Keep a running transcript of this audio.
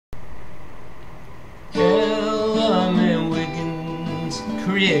Ella May Wiggins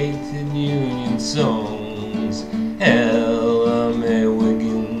created Union songs. Ella May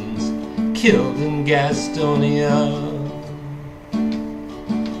Wiggins killed in Gastonia.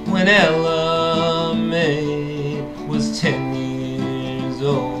 When Ella May was 10 years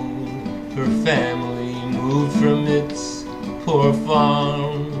old, her family moved from its poor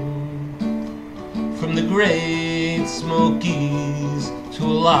farm, from the Great Smokies to a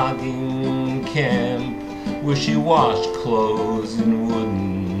logging camp where she washed clothes in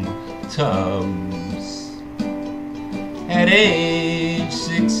wooden tubs. At age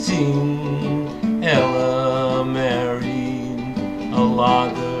 16, Ella married a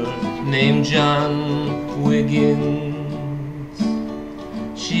logger named John Wiggins.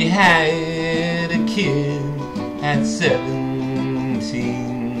 She had a kid at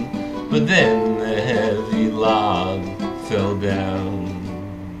 17, but then the heavy log fell down.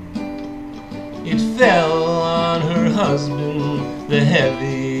 It fell on her husband, the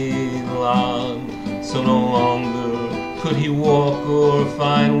heavy log, so no longer could he walk or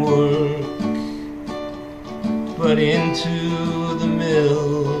find work. But into the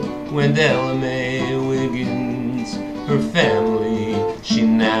mill went Ella May Wiggins. Her family she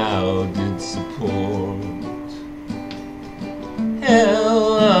now did support.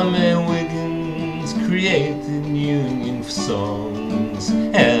 Ella May Wiggins created Union songs.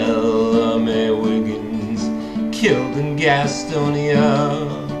 Ella May Wiggins killed in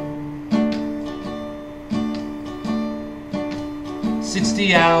Gastonia.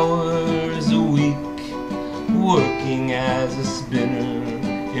 60 hours a week working as a spinner,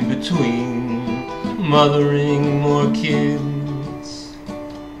 in between mothering more kids.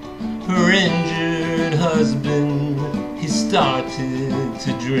 Her injured husband, he started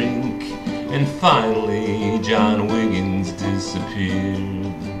to drink, and finally John Wiggins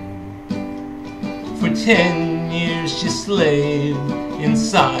disappeared. For 10 years she slaved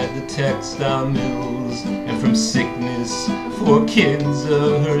inside the textile mills, and from sickness 4 kids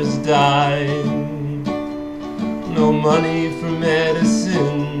of hers died. No money for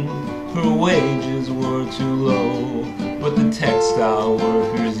medicine, her wages were too low, but the Textile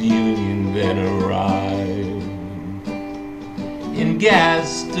Workers Union then arrived. In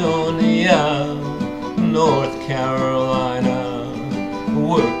Gastonia, North Carolina,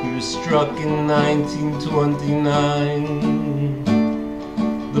 workers struck in 1929.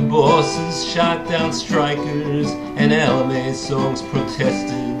 The bosses shot down strikers, and Ella May songs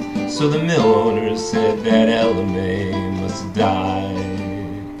protested, so the mill owners said that Ella May must die.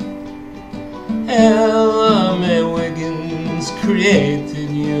 Ella May Wiggins created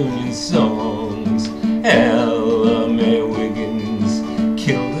Union songs. Ella May Wiggins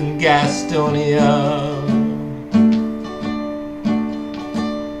killed in Gastonia.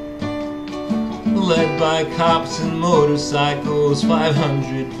 Led by cops and motorcycles,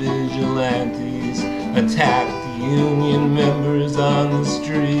 500 vigilantes attacked Union members on the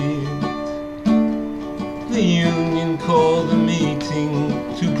street. The Union called a meeting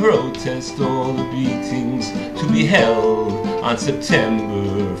to protest all the beatings to be held on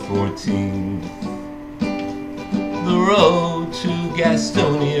September 14th. The road to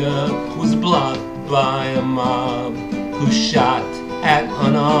Gastonia was blocked by a mob who shot at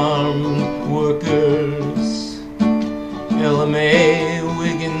unarmed workers. Ella May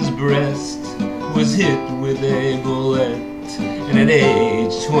Wiggins' breast was hit with a bullet, and at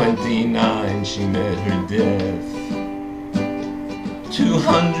age 29 she met her death.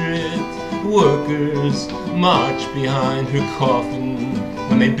 200 workers marched behind her coffin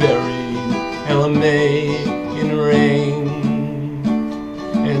when they buried Ella May in rain.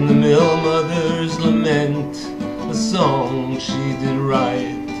 And the mill mother's lament, a song she did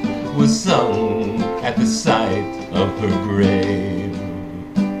write, was sung at the site of her grave.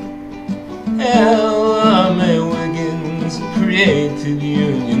 Ella May Wiggins created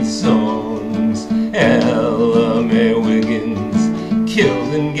Union songs. Ella May Wiggins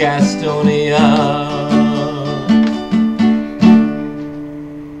killed in Gastonia.